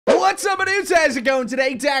What's up, dudes? How's it going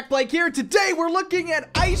today? dakblake here. Today we're looking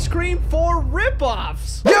at ice cream for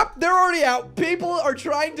ripoffs. Yep, they're already out. People are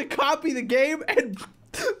trying to copy the game, and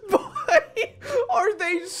boy, are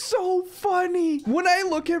they so funny. When I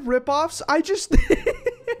look at ripoffs, I just think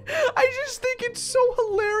it's so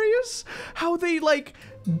hilarious how they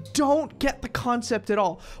don't get the concept at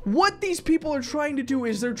all. What these people are trying to do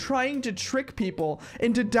is they're trying to trick people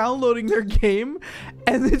into downloading their game,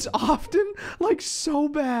 and it's often so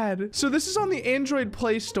bad. So this is on the Android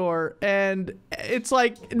Play Store, and it's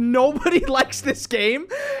like nobody likes this game,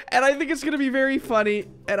 and I think it's gonna be very funny,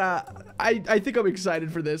 and I think I'm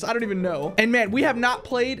excited for this. I don't even know. And man, we have not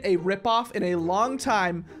played a ripoff in a long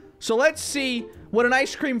time, so let's see what an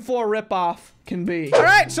ice cream 4 ripoff can be. All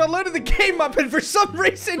right, so I loaded the game up, and for some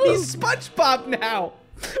reason, he's SpongeBob now.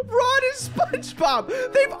 Rod is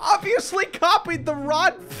SpongeBob. They've obviously copied the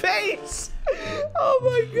Rod face. Oh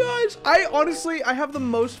my gosh. I have the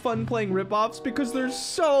most fun playing ripoffs because they're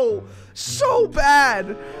so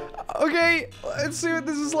bad. Okay, let's see what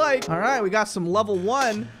this is like. All right, we got some level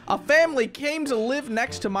 1. A family came to live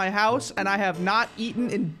next to my house, and I have not eaten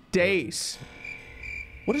in days.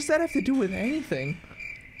 What does that have to do with anything?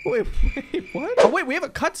 Wait, what? Oh, wait, we have a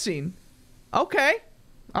cutscene. Okay.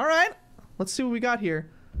 All right. Let's see what we got here.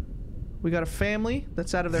 We got a family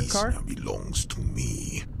that's out of their car. This belongs to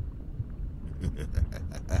me.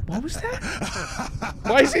 What was that?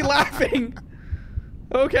 Why is he laughing?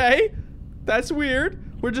 Okay. That's weird.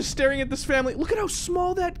 We're just staring at this family. Look at how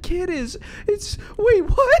small that kid is. Wait,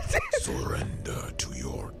 what? Surrender to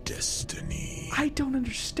your destiny. I don't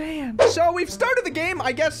understand. So we've started the game.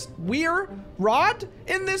 I guess we're Rod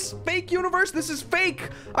in this fake universe. This is fake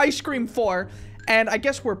Ice Cream 4. And I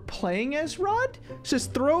guess we're playing as Rod. It says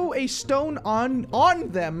throw a stone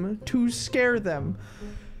on them to scare them.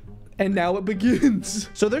 And now it begins.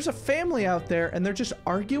 So there's a family out there, and they're just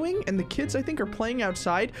arguing, and the kids, I think, are playing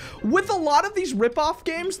outside. With a lot of these ripoff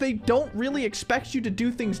games, they don't really expect you to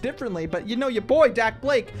do things differently. But you know, your boy,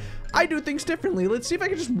 dakblake, I do things differently. Let's see if I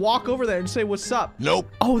can just walk over there and say, what's up? Nope.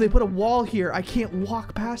 Oh, they put a wall here. I can't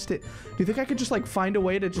walk past it. Do you think I could just, find a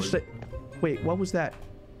way to just, Wait, what was that?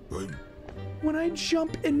 Boing. When I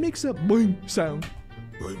jump, it makes a boing sound.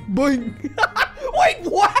 Boing. Boing. Wait,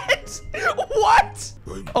 what? What?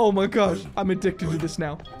 Boing. Oh my gosh, I'm addicted to this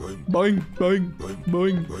now. Boing. Boing, boing, Boing.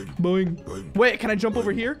 boing, Boing. boing. Boing. Wait, can I jump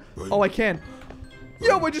over here? Boing. Oh, I can.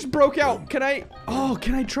 Yo, I just broke out. Can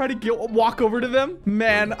I try to walk over to them?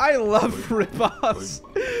 Man, I love ripoffs.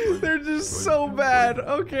 They're just so bad.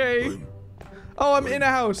 Okay. Oh, I'm in a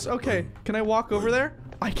house. Okay, can I walk over there?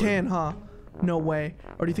 I can, huh? No way.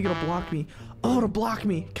 Or do you think it'll block me? Oh, it'll block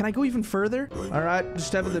me. Can I go even further? All right,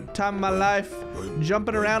 just having the time of my life.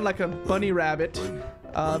 Jumping around like a bunny rabbit.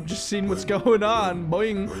 Just seeing what's going on.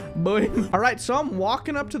 Boing, boing. All right, so I'm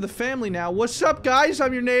walking up to the family now. What's up, guys?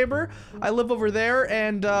 I'm your neighbor. I live over there,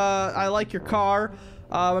 and I like your car.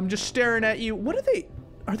 I'm just staring at you. What are they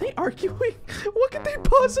arguing? What could they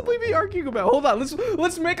possibly be arguing about? Hold on,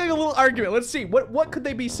 let's make a little argument. Let's see, what could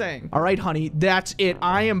they be saying? All right, honey, that's it.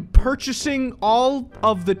 I am purchasing all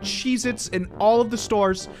of the Cheez-Its in all of the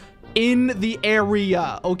stores in the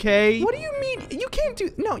area, okay? What do you mean? You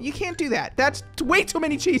can't do that. That's way too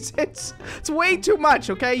many Cheez-Its. It's way too much,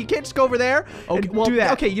 okay? You can't just go over there and do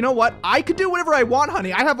that. Okay, you know what? I could do whatever I want,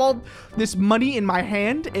 honey. I have all this money in my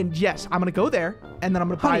hand, and yes, I'm gonna go there, and then I'm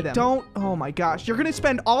gonna buy them. Oh my gosh. You're gonna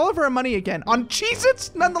spend all of our money again on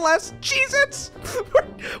Cheez-Its, nonetheless? Cheez-Its?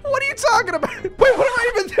 What are you talking about? Wait, what am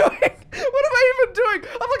I even doing? What am I even doing?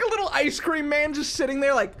 I'm like a little ice cream man just sitting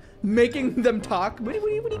there making them talk. What are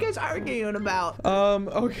you guys arguing about?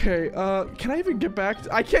 Okay, can I even get back?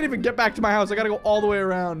 I can't even get back to my house. I gotta go all the way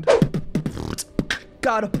around.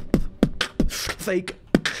 Got a fake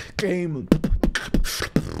game.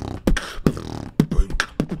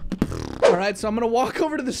 All right, so I'm gonna walk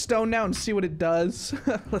over to the stone now and see what it does.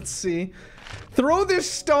 Let's see. Throw this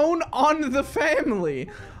stone on the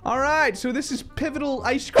family. All right, so this is pivotal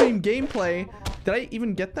ice cream gameplay. Did I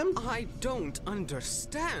even get them? I don't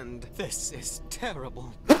understand. This is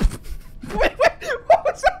terrible. Wait, what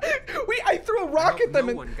was that? I threw a rock at them.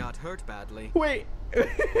 No one got hurt badly. Wait.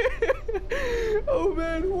 Oh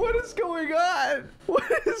man, what is going on? What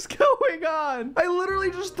is going on? I literally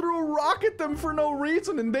just threw a rock at them for no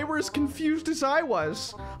reason, and they were as confused as I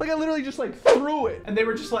was. I literally just threw it, and they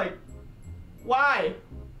were just like, why?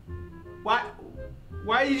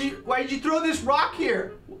 Why did you throw this rock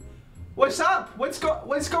here? What's up? What's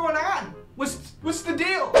going on? What's the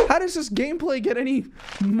deal? How does this gameplay get any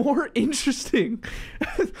more interesting?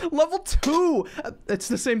 Level 2. It's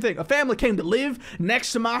the same thing. A family came to live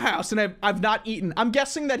next to my house, and I've not eaten. I'm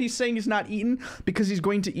guessing that he's saying he's not eaten because he's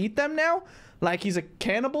going to eat them now, like he's a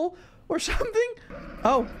cannibal or something.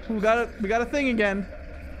 Oh, we got a thing again.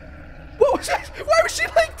 What was that? Why was she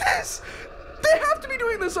like this? They have to be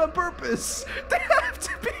doing this on purpose. They have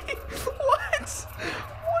to be. What?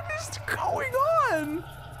 What is going on?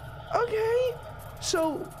 Okay,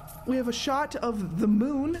 so we have a shot of the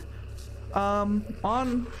moon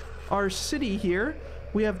on our city here.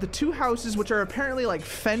 We have the 2 houses, which are apparently like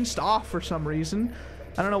fenced off for some reason.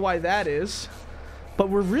 I don't know why that is, but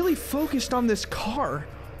we're really focused on this car.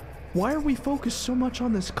 Why are we focused so much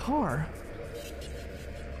on this car?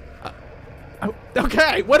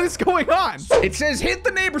 Okay, what is going on? It says hit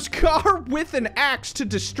the neighbor's car with an axe to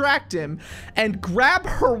distract him and grab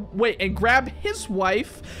his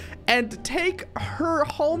wife and take her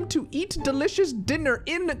home to eat delicious dinner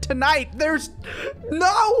in tonight. There's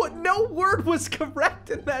no word was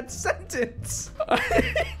correct in that sentence.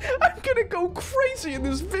 I'm gonna go crazy in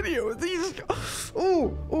this video. These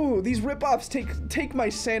ripoffs take my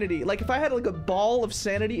sanity. Like if I had like a ball of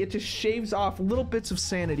sanity, it just shaves off little bits of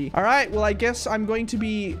sanity. All right, well I guess I'm going to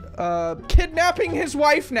be kidnapping his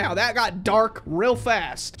wife now. That got dark real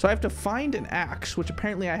fast. So I have to find an axe, which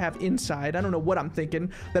apparently I have inside. I don't know what I'm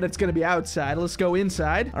thinking that it's gonna be outside. Let's go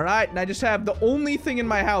inside. All right, and I just have the only thing in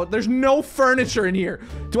my house. There's no furniture in here.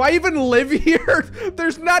 Do I even live here?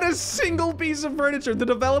 There's not a single piece of furniture. The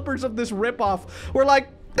developers of this ripoff were like,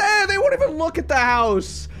 they won't even look at the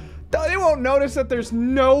house. They won't notice that there's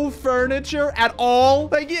no furniture at all.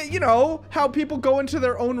 Like, you know, how people go into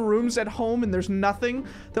their own rooms at home and there's nothing.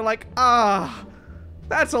 They're like,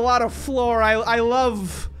 that's a lot of floor. I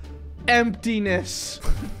love emptiness.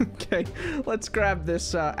 Okay, let's grab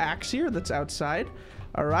this axe here that's outside.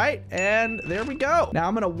 All right, and there we go. Now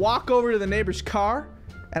I'm gonna walk over to the neighbor's car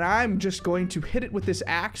and I'm just going to hit it with this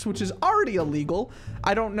axe, which is already illegal.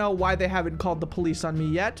 I don't know why they haven't called the police on me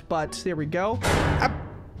yet, but there we go.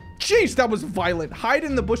 Jeez, that was violent. Hide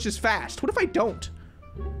in the bushes fast. What if I don't?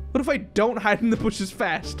 What if I don't hide in the bushes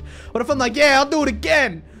fast? What if I'm like, yeah, I'll do it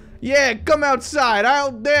again. Yeah, come outside.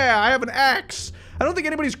 I have an axe. I don't think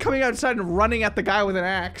anybody's coming outside and running at the guy with an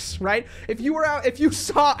axe, right? If you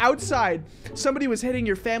saw outside somebody was hitting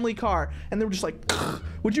your family car and they were just like,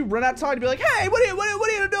 would you run outside and be like, hey, what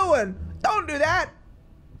are you doing? Don't do that.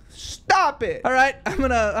 Stop it. All right, I'm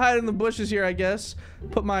gonna hide in the bushes here, I guess.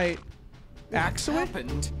 Put my axe away.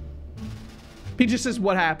 He just says,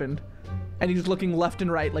 what happened? And he's looking left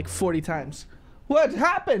and right like 40 times. What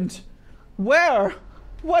happened? Where?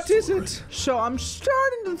 What is it? So I'm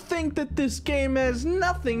starting to think that this game has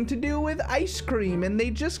nothing to do with ice cream and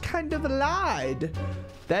they just kind of lied.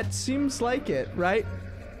 That seems like it, right?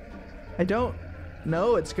 I don't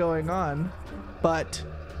know what's going on, but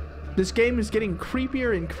this game is getting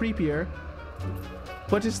creepier and creepier.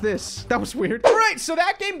 What is this? That was weird. All right, so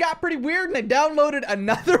that game got pretty weird and I downloaded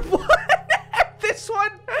another one. This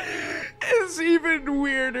one is even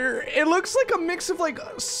weirder. It looks like a mix of like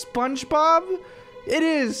SpongeBob. It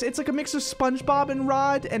is. It's like a mix of SpongeBob and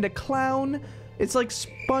Rod and a clown. It's like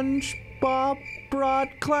SpongeBob Rod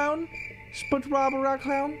Clown. SpongeBob Rod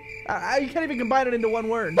Clown. I can't even combine it into one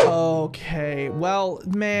word. Okay. Well,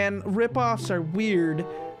 man, ripoffs are weird.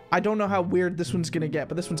 I don't know how weird this one's gonna get,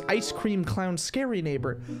 but this one's Ice Cream Clown Scary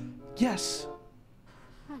Neighbor. Yes.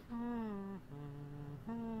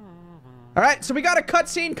 All right, so we got a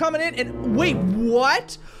cutscene coming in, and wait,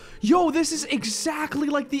 what? Yo, this is exactly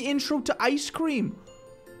like the intro to Ice Cream.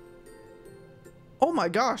 Oh my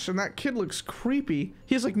gosh, and that kid looks creepy.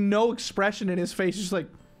 He has like no expression in his face, just like,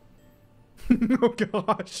 oh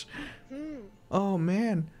gosh. Oh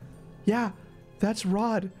man, yeah, that's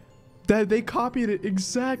Rod. They copied it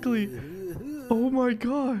exactly. Oh my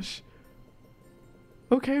gosh.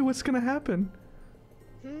 Okay, what's gonna happen?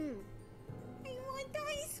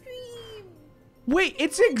 Wait,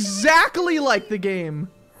 it's exactly like the game.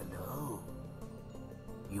 Hello.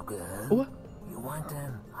 You good? What? You want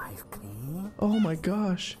an ice cream? Oh my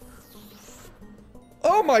gosh.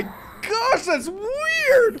 Oh my gosh, that's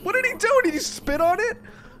weird. What did he do? Did he spit on it?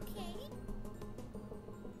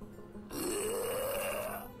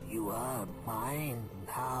 You are mine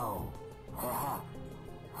now.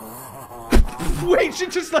 Wait, she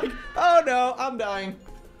just like, oh no, I'm dying.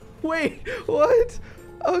 Wait, what?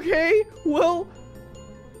 Okay, well,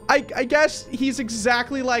 I guess he's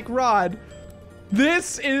exactly like Rod.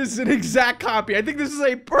 This is an exact copy. I think this is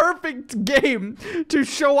a perfect game to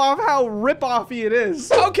show off how rip-offy it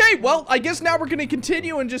is. Okay, well, I guess now we're gonna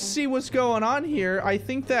continue and just see what's going on here. I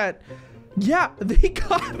think that Yeah, they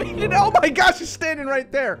got me. Oh my gosh, he's standing right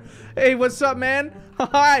there. Hey, what's up, man?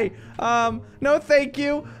 Hi. No, thank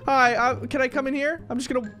you. Hi. Can I come in here? I'm just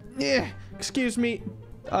gonna. Yeah. Excuse me.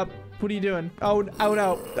 What are you doing? Oh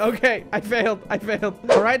no. Okay, I failed.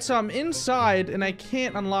 All right, so I'm inside and I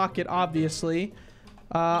can't unlock it, obviously.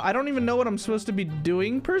 I don't even know what I'm supposed to be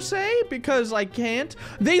doing per se because I can't.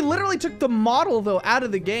 They literally took the model though out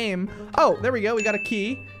of the game. Oh, there we go. We got a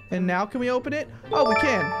key. And now can we open it? Oh, we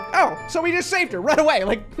can. Oh, so we just saved her right away.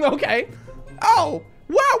 Like, okay. Oh,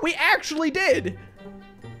 wow, we actually did.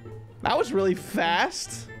 That was really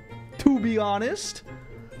fast, to be honest.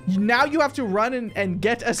 Now you have to run and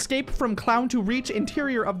get escape from clown to reach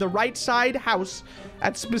interior of the right side house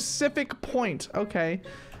at specific point. Okay,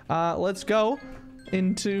 let's go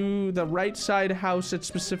into the right side house at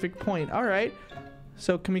specific point. All right.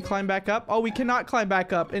 So can we climb back up? Oh, we cannot climb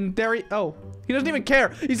back up. And there he, oh, he doesn't even care.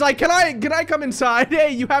 He's like, can I come inside?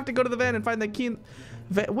 Hey, you have to go to the van and find the key.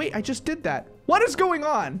 Wait, I just did that. What is going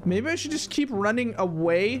on? Maybe I should just keep running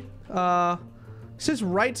away. It says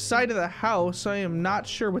right side of the house. I am not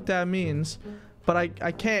sure what that means, but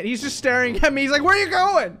I can't. He's just staring at me. He's like, where are you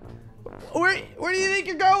going? Where do you think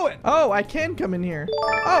you're going? Oh, I can come in here.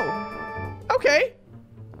 Oh, okay.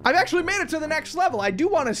 I've actually made it to the next level. I do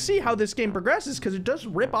want to see how this game progresses because it does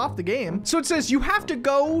rip off the game. So it says you have to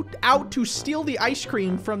go out to steal the ice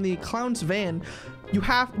cream from the clown's van.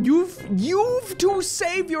 You've to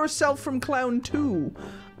save yourself from clown 2.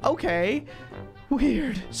 Okay,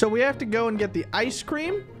 weird. So we have to go and get the ice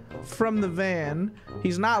cream from the van.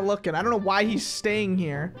 He's not looking. I don't know why he's staying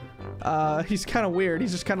here. He's kind of weird.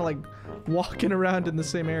 He's just kind of like walking around in the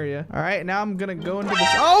same area. All right, now I'm gonna go into this.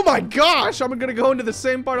 Oh my gosh, I'm gonna go into the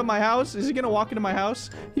same part of my house. Is he gonna walk into my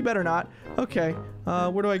house? He better not. Okay,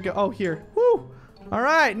 where do I go? Oh, here. Woo. All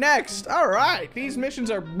right, next. All right, these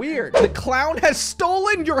missions are weird. The clown has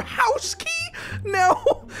stolen your house key?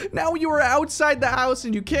 No, now you are outside the house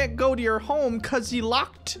and you can't go to your home because he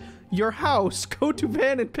locked your house. Go to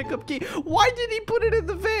van and pick up key. Why did he put it in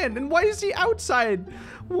the van? And why is he outside?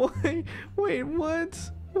 Why? Wait, what?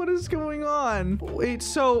 What is going on? Wait,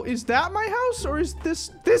 so is that my house or is this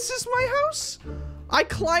is my house? I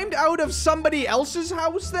climbed out of somebody else's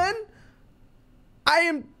house then? I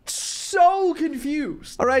am so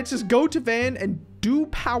confused. All right, it says go to van and do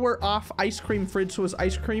power off ice cream fridge so his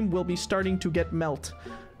ice cream will be starting to get melt.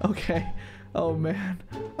 Okay. Oh man.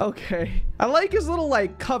 Okay. I like his little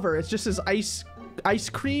like cover. It's just his ice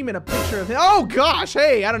cream and a picture of him. Oh gosh,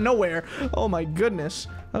 hey, out of nowhere. Oh my goodness.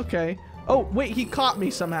 Okay. Oh, wait, he caught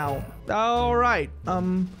me somehow. All right.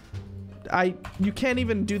 You can't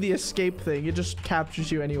even do the escape thing. It just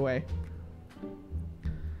captures you anyway.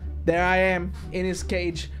 There I am in his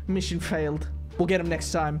cage. Mission failed. We'll get him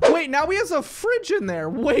next time. Wait, now he has a fridge in there.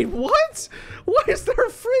 Wait, what? Why is there a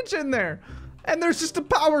fridge in there? And there's just a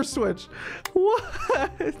power switch.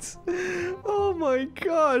 What? Oh my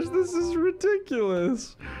gosh, this is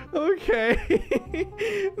ridiculous. Okay.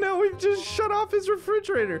 Now we've just shut off his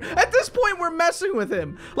refrigerator. At this point, we're messing with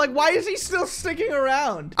him. Like, why is he still sticking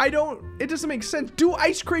around? It doesn't make sense. Do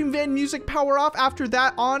ice cream van music power off after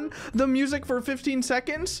that on the music for 15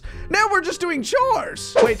 seconds? Now we're just doing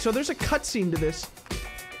chores. Wait, so there's a cutscene to this.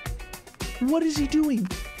 What is he doing?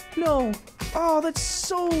 No. Oh, that's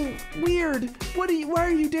so weird. Why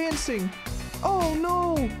are you dancing? Oh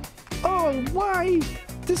no. Oh, why?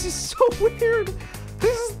 This is so weird.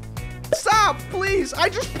 Stop, please. I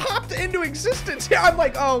just popped into existence. Yeah, I'm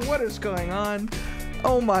like, oh, what is going on?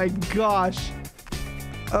 Oh my gosh.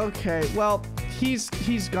 Okay, well, he's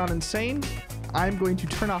gone insane. I'm going to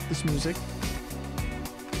turn off this music.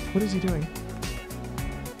 What is he doing?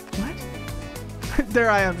 What? There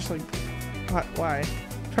I am, just like, why?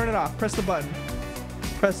 Turn it off. Press the button.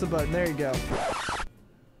 Press the button. There you go.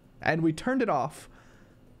 And we turned it off.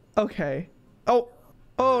 Okay. Oh.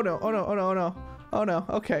 Oh no. Oh no. Oh no. Oh no. Oh no.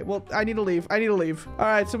 Okay. Well, I need to leave. I need to leave. All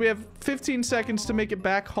right. So we have 15 seconds to make it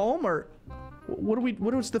back home, or what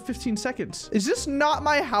was the 15 seconds? Is this not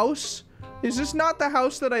my house? Is this not the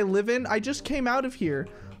house that I live in? I just came out of here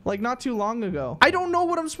like not too long ago. I don't know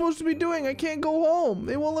what I'm supposed to be doing. I can't go home.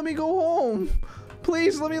 They won't let me go home.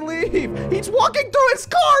 Please let me leave. He's walking through his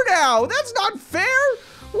car now. That's not fair.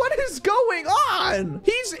 What is going on?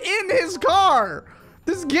 He's in his car.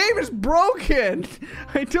 This game is broken.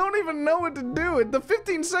 I don't even know what to do. The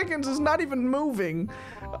 15 seconds is not even moving.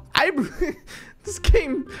 This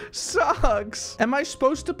game sucks. Am I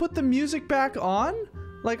supposed to put the music back on?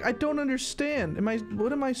 Like, I don't understand.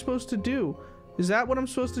 What am I supposed to do? Is that what I'm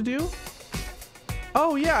supposed to do?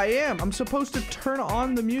 Oh yeah, I am. I'm supposed to turn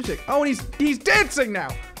on the music. Oh, and he's dancing now.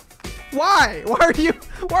 Why? Why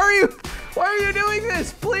are you Why are you doing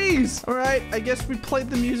this? Please. All right, I guess we played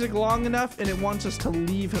the music long enough and it wants us to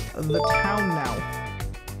leave the town now.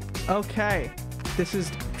 Okay. This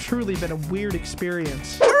has truly been a weird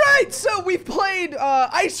experience. All right, so we've played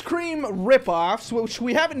Ice Cream Ripoffs, which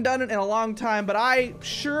we haven't done it in a long time, but I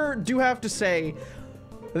sure do have to say,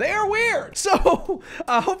 they are weird. So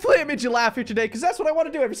hopefully I made you laugh here today, because that's what I want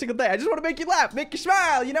to do every single day. I just want to make you laugh, make you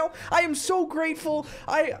smile, you know? I am so grateful.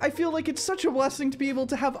 I feel like it's such a blessing to be able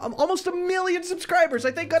to have almost 1 million subscribers.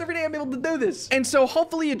 I thank God every day I'm able to do this. And so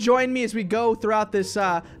hopefully you join me as we go throughout this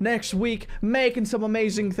next week, making some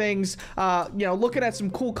amazing things, you know, looking at some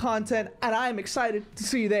cool content, and I'm excited to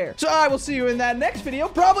see you there. So I will see you in that next video,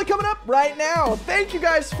 probably coming up right now. Thank you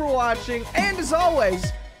guys for watching, and as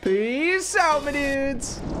always, peace out, my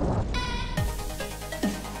dudes.